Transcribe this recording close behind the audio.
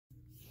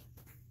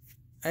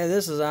Hey,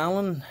 this is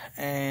Alan,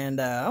 and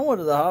I went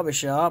to the hobby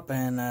shop,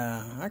 and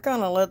I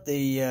kind of let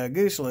the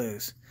goose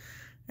loose,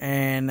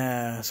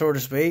 and so to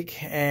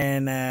speak,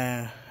 and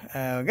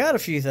got a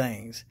few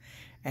things,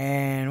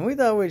 and we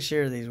thought we'd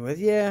share these with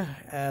you.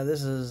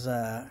 This is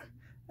uh,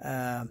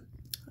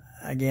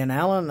 again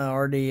Alan, the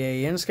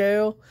RDA N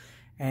scale,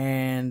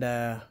 and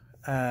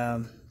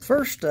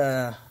first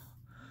little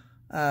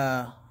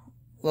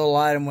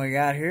item we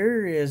got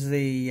here is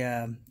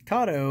the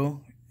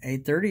Kato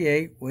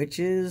 838, which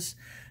is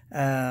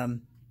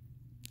the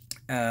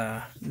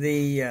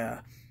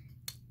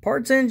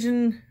parts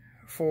engine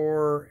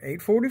for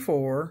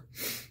 844,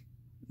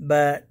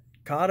 but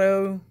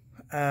Kato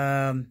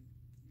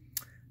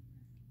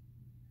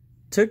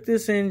took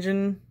this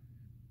engine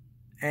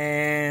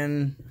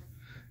and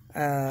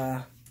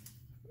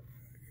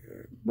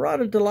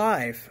brought it to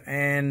life.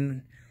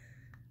 And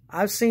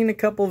I've seen a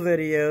couple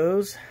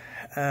videos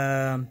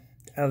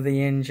of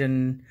the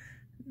engine,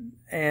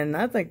 and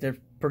I think they're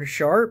pretty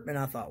sharp, and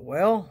I thought,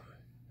 well,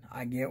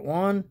 I get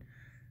one,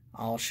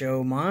 I'll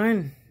show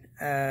mine.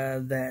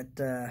 Tell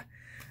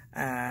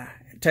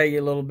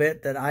you a little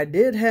bit that I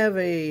did have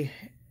a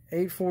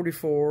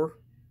 844,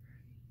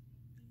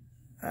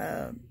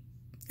 and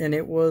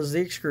it was the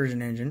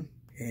excursion engine.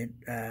 It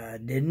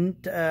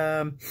didn't,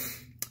 it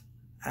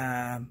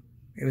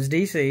was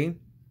DC,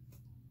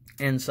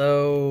 and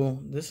so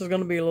this is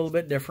going to be a little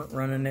bit different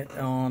running it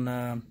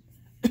on,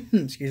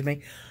 excuse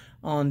me,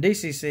 on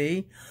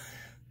DCC.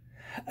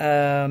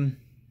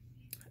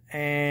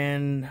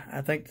 And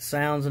I think the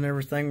sounds and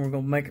everything, we're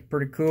going to make it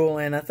pretty cool,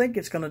 and I think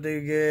it's going to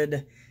do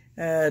good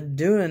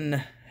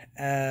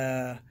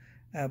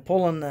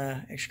pulling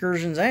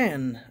excursions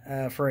and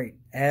freight,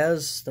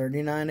 as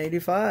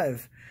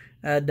 3985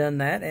 done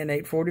that, and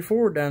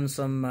 844 done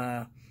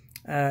some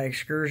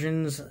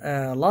excursions,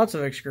 lots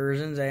of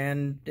excursions,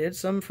 and did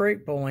some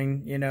freight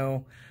pulling, you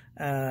know,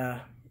 out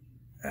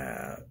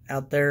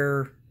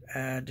there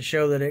to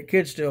show that it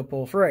could still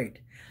pull freight.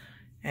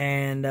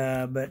 And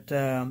I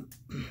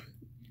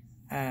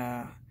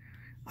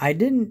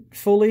didn't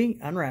fully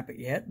unwrap it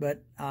yet,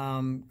 but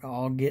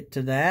I'll get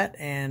to that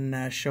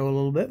and show a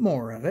little bit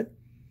more of it.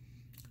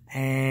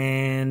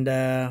 And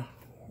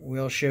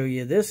we'll show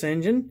you this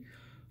engine.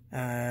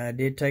 I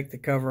did take the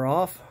cover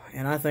off,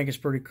 and I think it's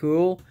pretty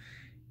cool.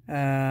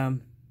 Let's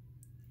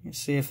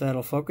see if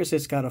that'll focus.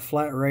 It's got a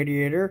flat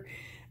radiator.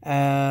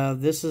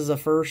 This is the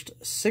first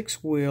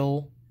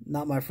 6-wheel,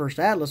 not my first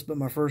Atlas, but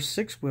my first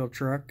 6-wheel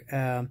truck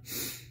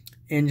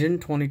engine,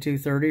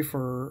 2230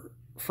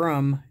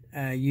 from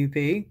UP,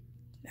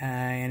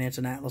 and it's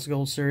an Atlas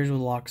Gold Series with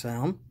lock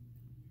sound.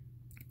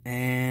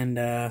 And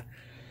I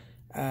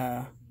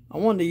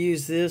wanted to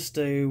use this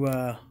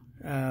to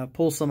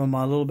pull some of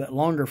my little bit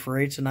longer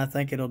freights, and I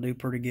think it'll do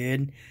pretty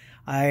good.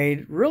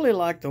 I really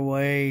like the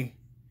way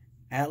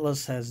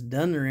Atlas has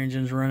done their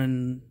engines,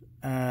 running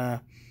a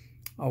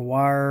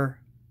wire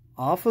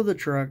off of the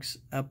trucks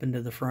up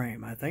into the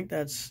frame. I think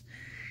it's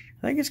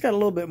got a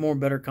little bit more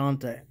better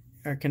contact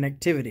or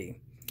connectivity.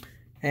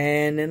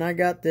 And then I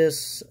got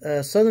this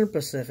Southern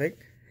Pacific,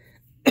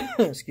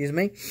 excuse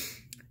me,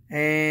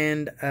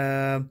 and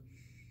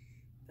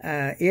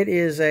it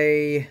is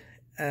a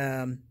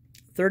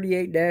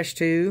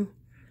 38-2,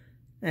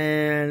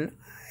 and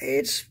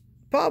it's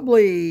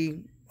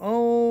probably, I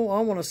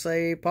want to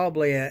say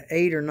probably a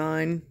 8 or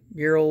 9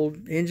 year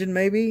old engine,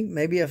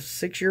 maybe a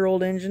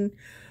 6-year-old engine.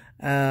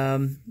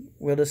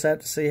 We'll just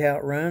have to see how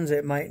it runs.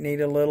 It might need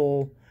a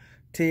little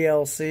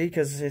TLC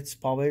because it's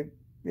probably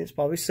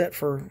set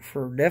for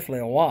definitely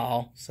a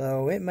while.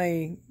 So it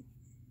may,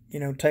 you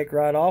know, take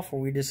right off,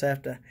 or we just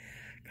have to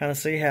kind of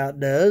see how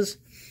it does.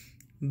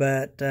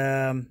 But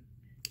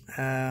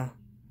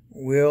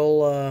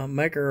we'll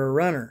make her a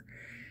runner.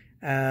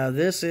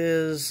 This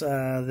is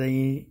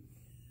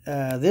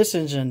this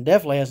engine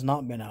definitely has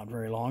not been out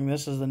very long.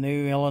 This is the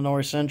new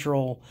Illinois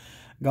Central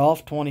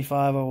Golf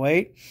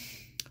 2508.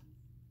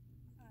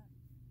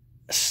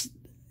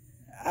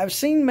 I've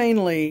seen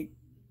mainly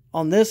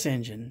on this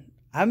engine,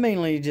 I've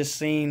mainly just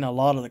seen a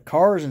lot of the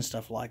cars and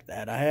stuff like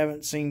that. I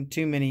haven't seen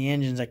too many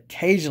engines.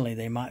 Occasionally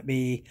they might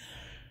be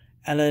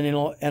an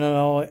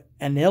Illinois.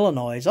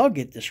 I'll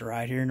get this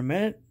right here in a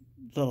minute.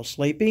 A little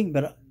sleepy,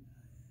 but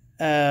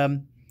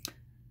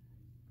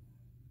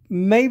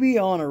maybe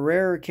on a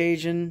rare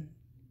occasion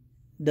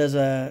does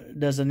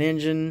an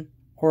engine,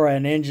 or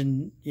an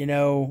engine, you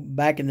know,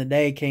 back in the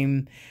day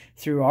came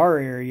through our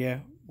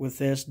area with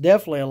this.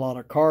 Definitely a lot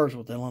of cars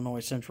with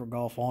Illinois Central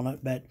Golf on it,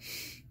 but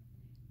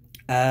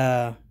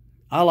I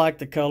like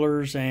the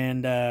colors,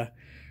 and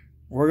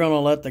we're going to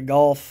let the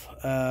Golf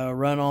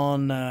run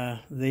on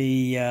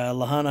the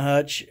Lahana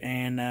Hutch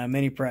and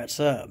Mini Pratt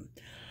sub.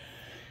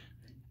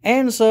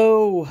 And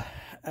so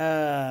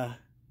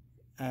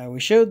we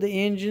showed the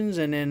engines,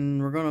 and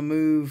then we're going to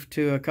move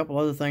to a couple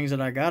other things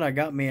that I got. I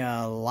got me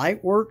a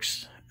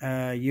Lightworks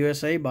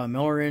USA by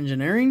Miller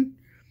Engineering,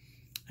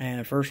 and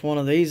the first one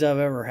of these I've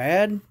ever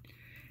had,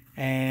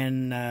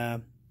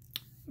 and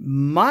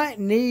might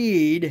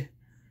need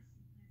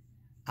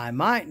I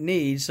might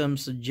need some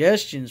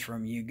suggestions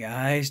from you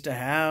guys to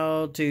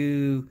how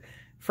to,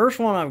 first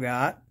one I've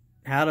got,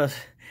 how to,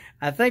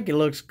 I think it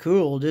looks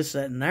cool just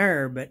sitting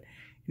there, but it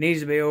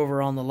needs to be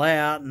over on the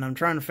layout, and I'm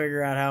trying to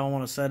figure out how I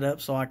want to set it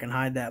up so I can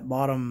hide that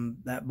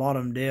bottom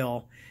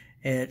deal.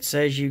 It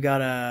says you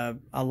gotta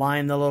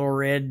align the little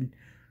red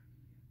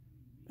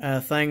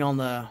thing on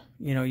the,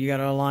 you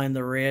gotta align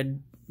the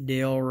red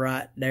deal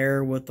right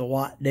there with the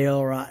white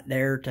deal right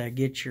there to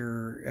get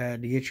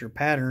your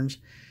patterns.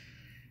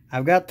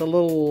 I've got the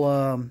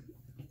little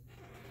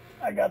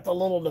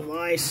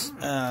device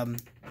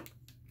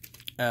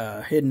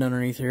hidden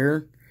underneath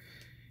here,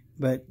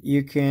 but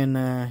you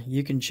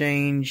can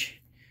change,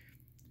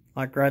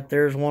 like right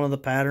there's one of the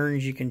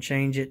patterns. You can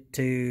change it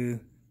to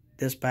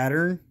this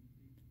pattern,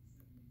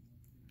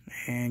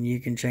 and you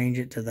can change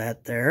it to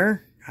that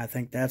there. I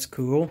think that's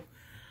cool.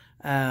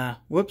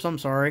 Whoops, I'm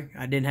sorry.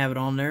 I didn't have it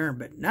on there,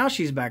 but now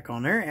she's back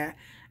on there.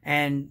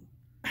 And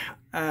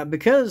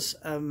because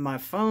of my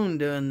phone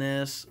doing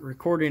this,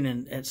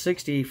 recording at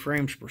 60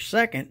 frames per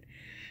second,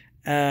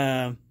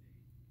 I'm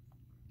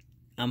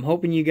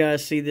hoping you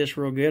guys see this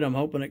real good. I'm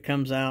hoping it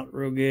comes out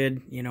real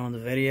good, in the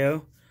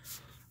video.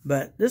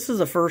 But this is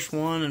the first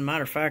one, and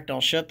matter of fact,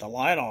 I'll shut the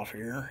light off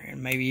here,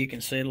 and maybe you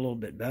can see it a little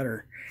bit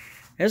better.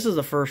 This is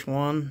the first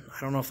one. I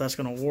don't know if that's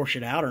going to wash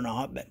it out or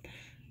not, but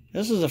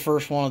this is the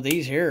first one of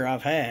these here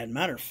I've had.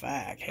 Matter of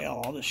fact,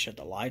 hell, I'll just shut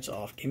the lights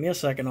off. Give me a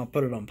second, I'll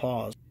put it on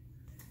pause.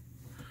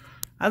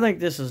 I think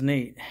this is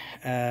neat.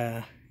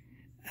 I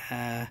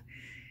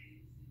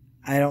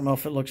don't know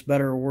if it looks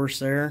better or worse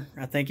there.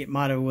 I think it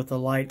might have with the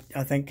light.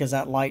 I think because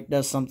that light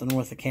does something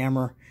with the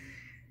camera.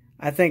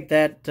 I think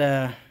that,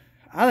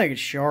 I think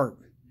it's sharp.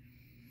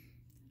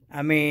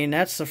 I mean,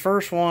 that's the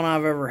first one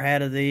I've ever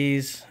had of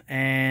these.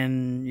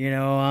 And,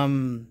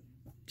 I'm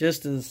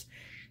just as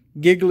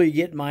giggly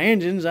getting my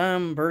engines.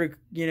 I'm pretty,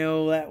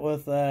 that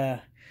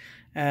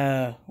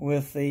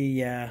with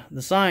the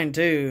sign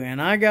too.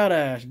 And I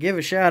gotta give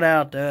a shout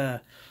out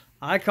to,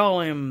 I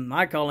call him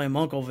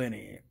Uncle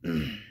Vinny.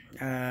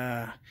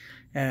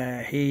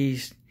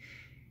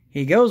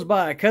 He goes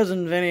by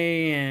Cousin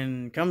Vinny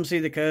and come see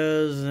the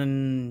cuz,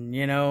 and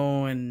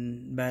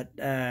but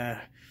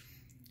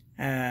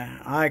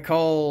I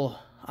call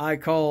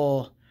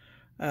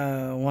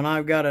when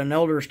I've got an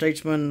elder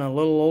statesman a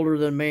little older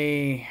than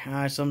me,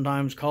 I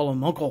sometimes call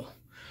him Uncle.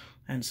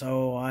 And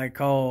so I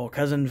call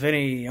Cousin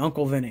Vinny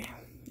Uncle Vinny.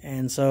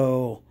 And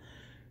so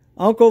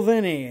Uncle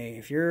Vinny,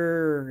 if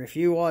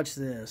you watch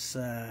this,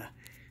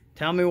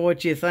 tell me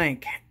what you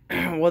think,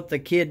 what the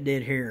kid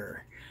did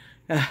here.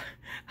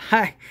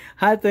 I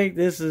think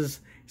this is,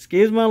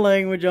 excuse my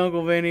language,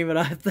 Uncle Vinny, but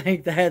I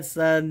think that's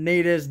the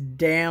neatest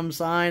damn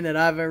sign that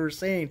I've ever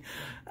seen.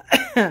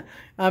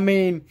 I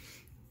mean,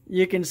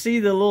 you can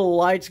see the little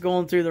lights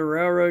going through the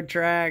railroad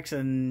tracks,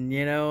 and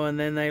and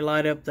then they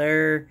light up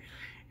there.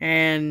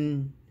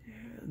 And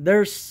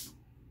there's,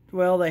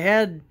 well, they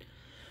had,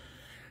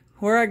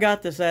 where I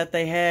got this at,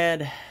 they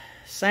had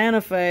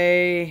Santa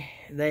Fe,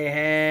 they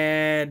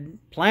had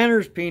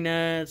Planters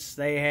Peanuts,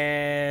 they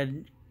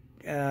had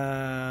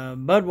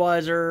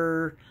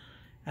Budweiser,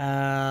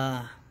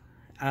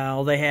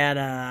 they had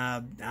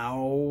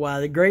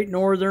the Great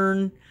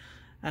Northern,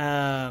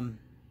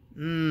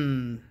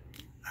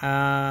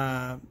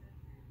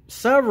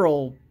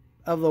 several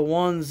of the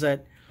ones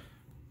that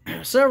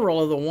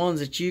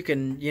you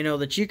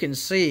can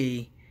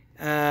see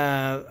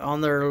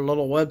on their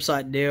little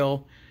website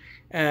deal.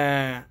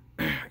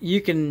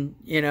 You can,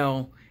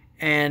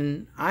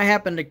 and I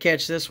happened to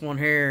catch this one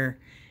here,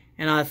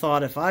 and I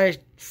thought if I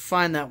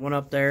find that one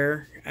up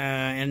there,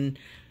 and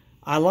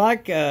I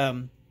like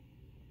the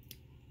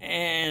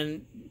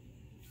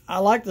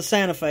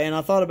Santa Fe, and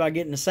I thought about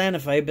getting the Santa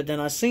Fe, but then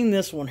I seen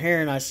this one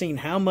here, and I seen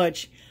how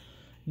much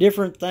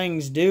different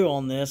things do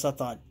on this. I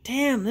thought,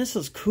 damn, this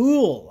is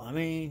cool. I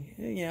mean,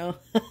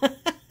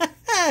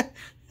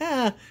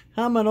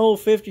 I'm an old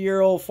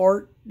 50-year-old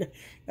fart,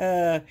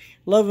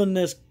 loving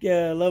this,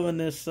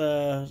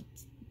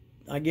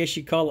 I guess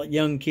you call it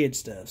young kid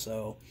stuff.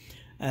 So,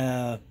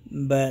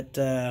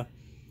 but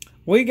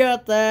we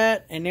got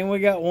that, and then we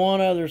got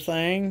one other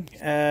thing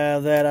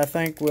that I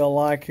think we'll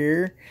like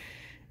here.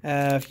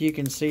 If you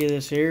can see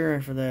this here,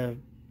 if the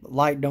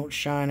light don't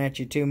shine at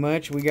you too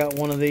much, we got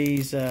one of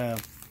these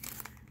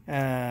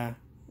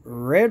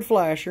red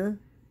flasher,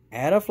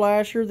 add a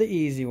flasher the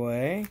easy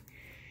way.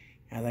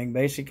 I think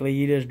basically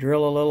you just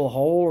drill a little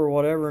hole or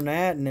whatever in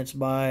that, and it's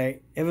by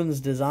Evans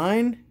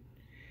Design.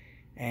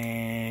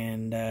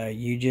 And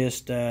you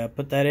just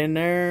put that in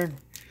there,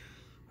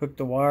 hook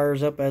the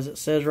wires up as it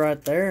says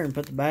right there, and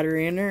put the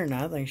battery in there, and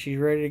I think she's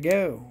ready to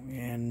go.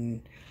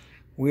 And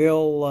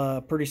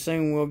we'll pretty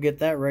soon we'll get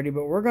that ready.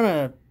 But we're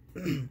gonna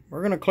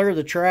clear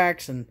the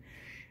tracks, and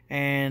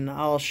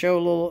I'll show a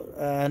little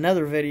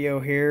another video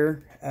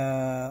here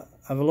of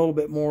a little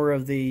bit more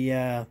of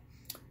the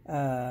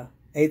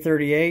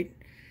 838,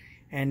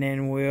 and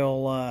then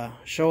we'll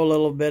show a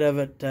little bit of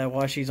it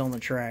while she's on the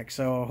track.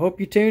 So I hope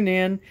you tune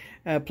in.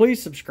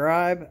 Please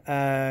subscribe.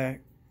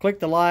 click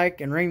the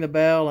like and ring the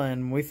bell,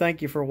 and we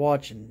thank you for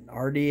watching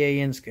RDA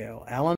N Scale. Alan?